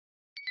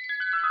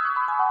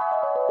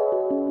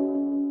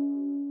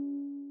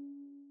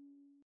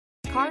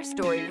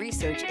4-story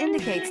research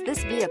indicates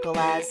this vehicle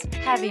as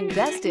having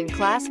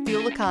best-in-class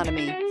fuel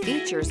economy.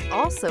 Features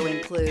also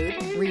include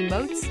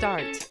remote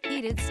start,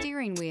 heated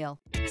steering wheel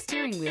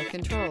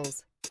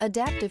controls,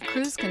 adaptive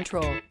cruise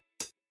control.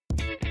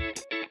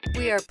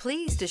 We are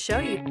pleased to show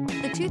you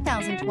the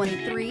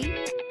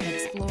 2023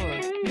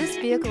 Explorer. This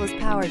vehicle is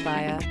powered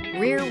by a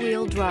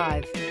rear-wheel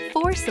drive,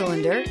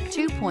 4-cylinder,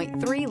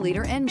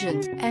 2.3-liter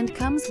engine and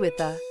comes with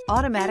a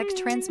automatic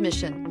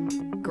transmission.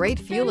 Great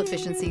fuel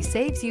efficiency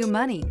saves you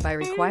money by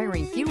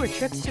requiring fewer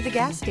trips to the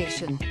gas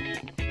station.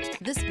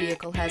 This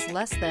vehicle has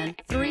less than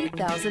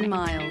 3,000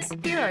 miles.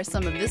 Here are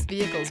some of this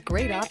vehicle's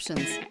great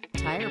options: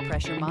 tire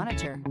pressure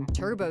monitor,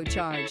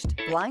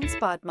 turbocharged, blind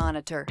spot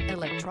monitor,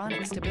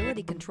 electronic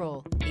stability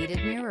control,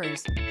 heated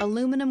mirrors,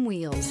 aluminum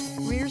wheels,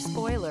 rear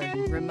spoiler,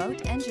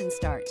 remote engine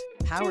start,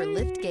 power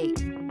lift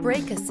gate,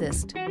 brake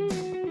assist.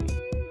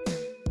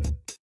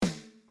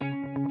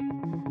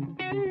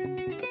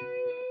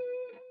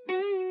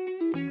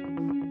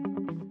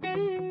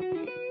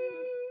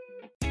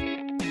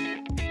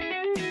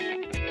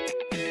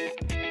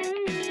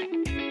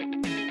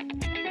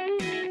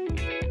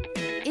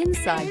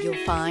 Inside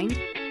you'll find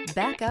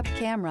backup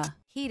camera,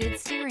 heated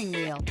steering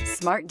wheel,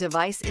 smart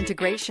device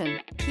integration,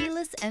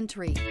 keyless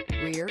entry,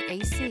 rear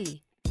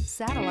AC,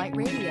 satellite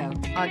radio,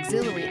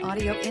 auxiliary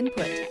audio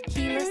input,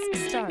 keyless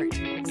start,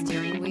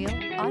 steering wheel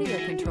audio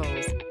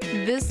controls.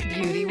 This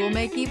beauty will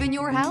make even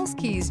your house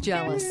keys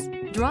jealous.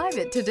 Drive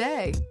it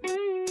today.